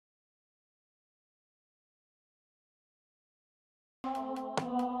How's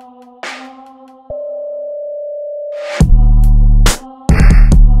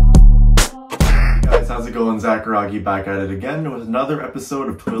it going? Zakaragi back at it again with another episode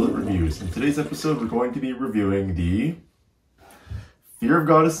of Toilet Reviews. In today's episode, we're going to be reviewing the Fear of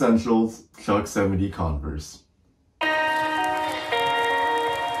God Essentials Chuck 70 Converse.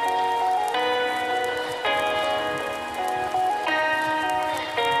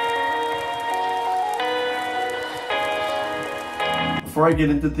 Before I get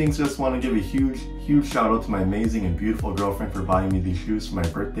into things, I just want to give a huge shout out to my amazing and beautiful girlfriend for buying me these shoes for my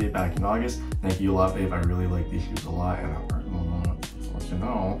birthday back in August. Thank you a lot, babe. I really like these shoes a lot, and I'll let you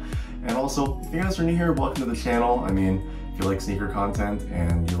know. And also, if you guys are new here, welcome to the channel. I mean, if you like sneaker content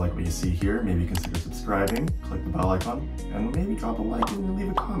and you like what you see here, maybe consider subscribing, click the bell icon, and maybe drop a like and leave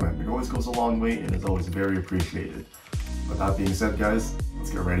a comment. It always goes a long way and is always very appreciated. With that being said, guys,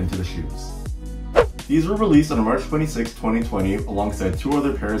 let's get right into the shoes. These were released on March 26, 2020, alongside two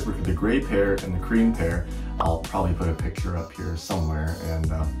other pairs, which were the gray pair and the cream pair. I'll probably put a picture up here somewhere, and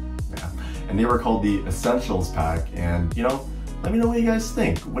yeah. And they were called the Essentials pack, and you know, let me know what you guys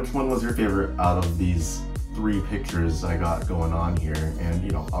think. Which one was your favorite out of these three pictures I got going on here? And you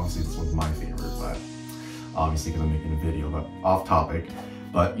know, obviously this one's my favorite, but obviously because I'm making a video, but off topic.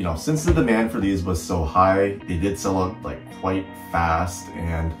 But you know, since the demand for these was so high, they did sell out like quite fast,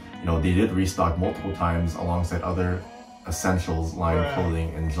 and you know, they did restock multiple times alongside other Essentials line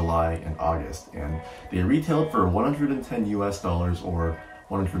clothing in July and August, and they retailed for $110 US or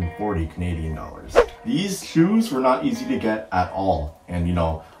 140 Canadian dollars. These shoes were not easy to get at all, and you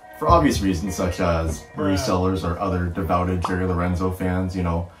know, for obvious reasons such as resellers or other devoted Jerry Lorenzo fans, you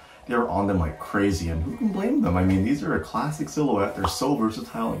know, they were on them like crazy, and who can blame them? I mean, these are a classic silhouette. They're so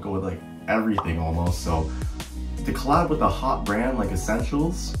versatile and go with like everything almost. So to collab with a hot brand like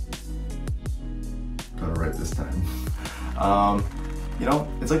Essentials, got it right this time. You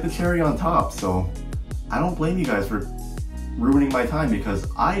know, it's like the cherry on top. So I don't blame you guys for ruining my time, because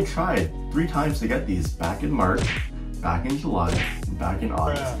I tried 3 times to get these back in March, back in July, and back in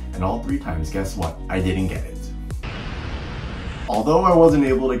August, and all 3 times, guess what? I didn't get it. Although I wasn't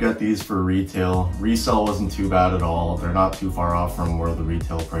able to get these for retail, resale wasn't too bad at all. They're not too far off from where the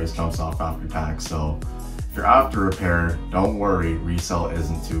retail price jumps off after tax. So if you're after a pair, don't worry, resale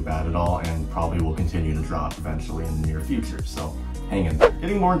isn't too bad at all, and probably will continue to drop eventually in the near future, so hang in there.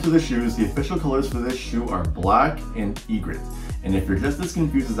 Getting more into the shoes, the official colors for this shoe are black and egret. And if you're just as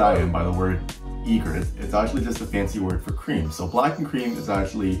confused as I am by the word egret, it's actually just a fancy word for cream. So black and cream is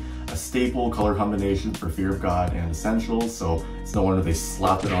actually a staple color combination for Fear of God and Essentials, so it's no wonder they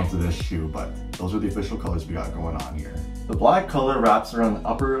slapped it onto this shoe, but those are the official colors we got going on here. The black color wraps around the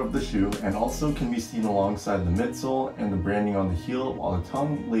upper of the shoe and also can be seen alongside the midsole and the branding on the heel, while the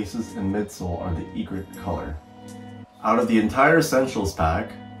tongue, laces, and midsole are the egret color. Out of the entire Essentials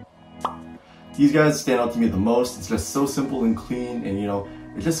pack, these guys stand out to me the most. It's just so simple and clean, and you know,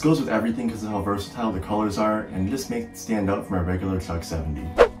 it just goes with everything because of how versatile the colors are, and it just makes it stand out from a regular Chuck 70.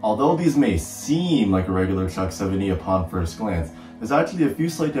 Although these may seem like a regular Chuck 70 upon first glance, there's actually a few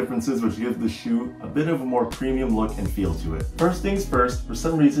slight differences which give the shoe a bit of a more premium look and feel to it. First things first, for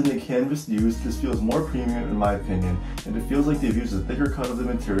some reason the canvas used just feels more premium in my opinion, and it feels like they've used a thicker cut of the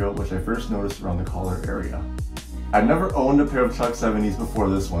material, which I first noticed around the collar area. I've never owned a pair of Chuck 70s before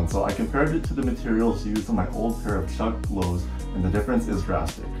this one, so I compared it to the materials used on my old pair of Chuck Lows, and the difference is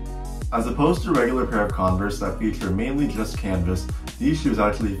drastic. As opposed to a regular pair of Converse that feature mainly just canvas, these shoes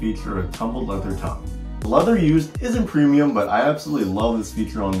actually feature a tumbled leather tongue. The leather used isn't premium, but I absolutely love this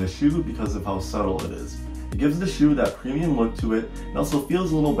feature on this shoe because of how subtle it is. It gives the shoe that premium look to it, and also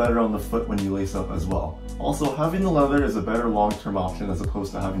feels a little better on the foot when you lace up as well. Also, having the leather is a better long-term option as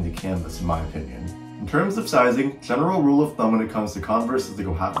opposed to having the canvas in my opinion. In terms of sizing, general rule of thumb when it comes to Converse is to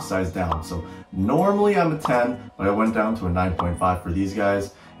go half a size down. So normally I'm a 10, but I went down to a 9.5 for these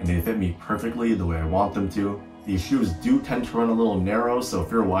guys, and they fit me perfectly the way I want them to. These shoes do tend to run a little narrow, so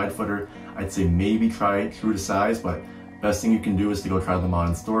if you're a wide footer, I'd say maybe try it true to size, but best thing you can do is to go try them on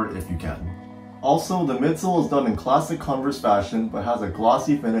in store if you can. Also, the midsole is done in classic Converse fashion, but has a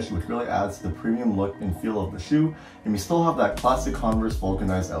glossy finish which really adds to the premium look and feel of the shoe, and we still have that classic Converse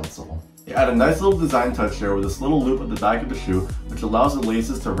vulcanized outsole. They add a nice little design touch there with this little loop at the back of the shoe, which allows the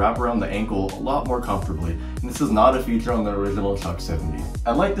laces to wrap around the ankle a lot more comfortably, and this is not a feature on the original Chuck 70.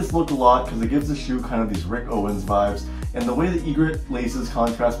 I like this look a lot because it gives the shoe kind of these Rick Owens vibes, and the way the egret laces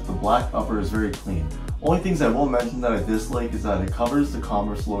contrast with the black upper is very clean. Only things I will mention that I dislike is that it covers the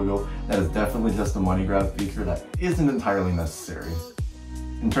Converse logo. That is definitely just a money grab feature that isn't entirely necessary.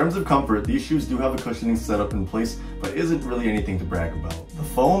 In terms of comfort, these shoes do have a cushioning setup in place, but isn't really anything to brag about. The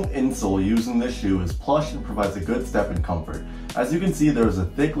foam insole used in this shoe is plush and provides a good step in comfort. As you can see, there is a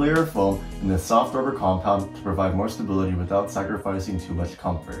thick layer of foam in this soft rubber compound to provide more stability without sacrificing too much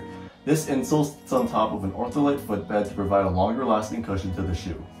comfort. This insole sits on top of an ortholite footbed to provide a longer lasting cushion to the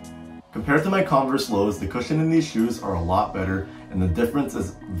shoe. Compared to my Converse lows, the cushion in these shoes are a lot better and the difference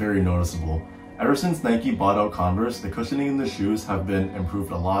is very noticeable. Ever since Nike bought out Converse, the cushioning in the shoes have been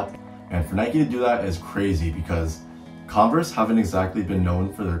improved a lot, and for Nike to do that is crazy because Converse haven't exactly been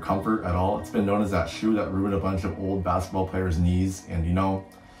known for their comfort at all. It's been known as that shoe that ruined a bunch of old basketball players' knees, and you know,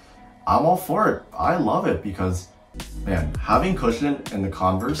 I'm all for it. I love it because, man, having cushion in the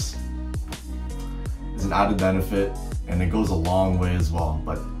Converse is an added benefit and it goes a long way as well.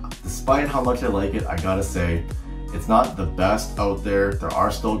 But despite how much I like it, I gotta say, it's not the best out there. There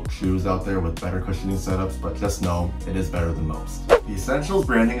are still shoes out there with better cushioning setups, but just know it is better than most. The Essentials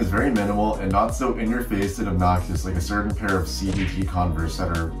branding is very minimal and not so in your face and obnoxious like a certain pair of CBG Converse that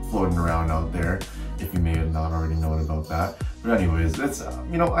are floating around out there, if you may have not already known about that. But anyways, it's,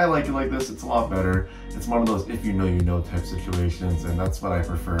 you know, I like it like this. It's a lot better. It's one of those if you know type situations, and that's what I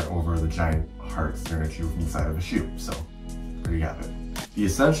prefer over the giant heart staring at you from the side of a shoe. So there you have it. The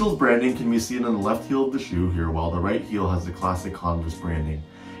Essentials branding can be seen on the left heel of the shoe here, while the right heel has the classic Converse branding.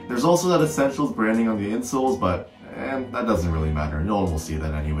 There's also that Essentials branding on the insoles, but that doesn't really matter. No one will see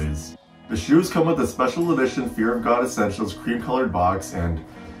that anyways. The shoes come with a special edition Fear of God Essentials cream colored box, and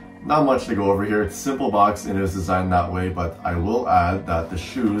not much to go over here. It's a simple box and it was designed that way, but I will add that the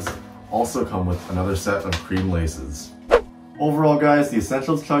shoes also come with another set of cream laces. Overall guys, the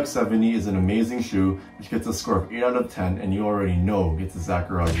Essentials Chuck 70 is an amazing shoe which gets a score of 8 out of 10 and you already know gets a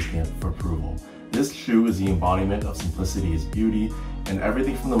Zachariah stamp for approval. This shoe is the embodiment of simplicity is beauty, and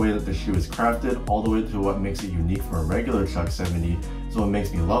everything from the way that the shoe is crafted all the way to what makes it unique from a regular Chuck 70 is what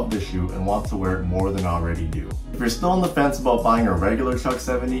makes me love this shoe and want to wear it more than I already do. If you're still on the fence about buying a regular Chuck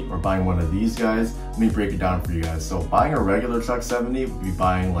 70 or buying one of these guys, let me break it down for you guys. So buying a regular Chuck 70 would be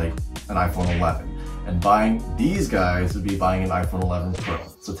buying like an iPhone 11. And buying these guys would be buying an iPhone 11 Pro.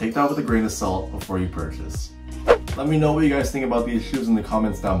 So take that with a grain of salt before you purchase. Let me know what you guys think about these shoes in the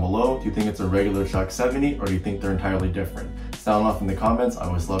comments down below. Do you think it's a regular Chuck 70 or do you think they're entirely different? Sound off in the comments. I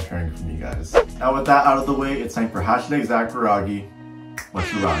always love hearing from you guys. Now with that out of the way, it's time for hashtag Zachariah.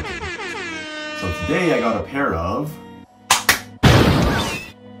 What you rocking? So today I got a pair of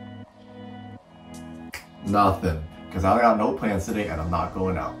nothing, because I got no plans today and I'm not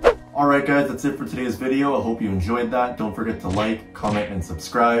going out. Alright guys, that's it for today's video. I hope you enjoyed that. Don't forget to like, comment, and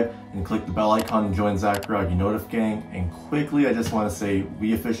subscribe, and click the bell icon and join Zachariah Notif Gang. And quickly, I just want to say,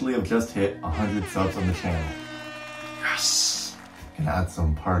 we officially have just hit 100 subs on the channel. Yes! Can add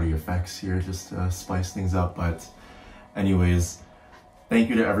some party effects here just to spice things up, but anyways, thank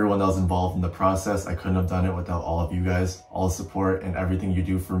you to everyone that was involved in the process. I couldn't have done it without all of you guys. All the support and everything you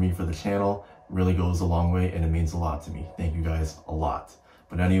do for me for the channel really goes a long way and it means a lot to me. Thank you guys a lot.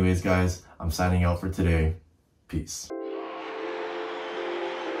 But anyways guys, I'm signing out for today. Peace.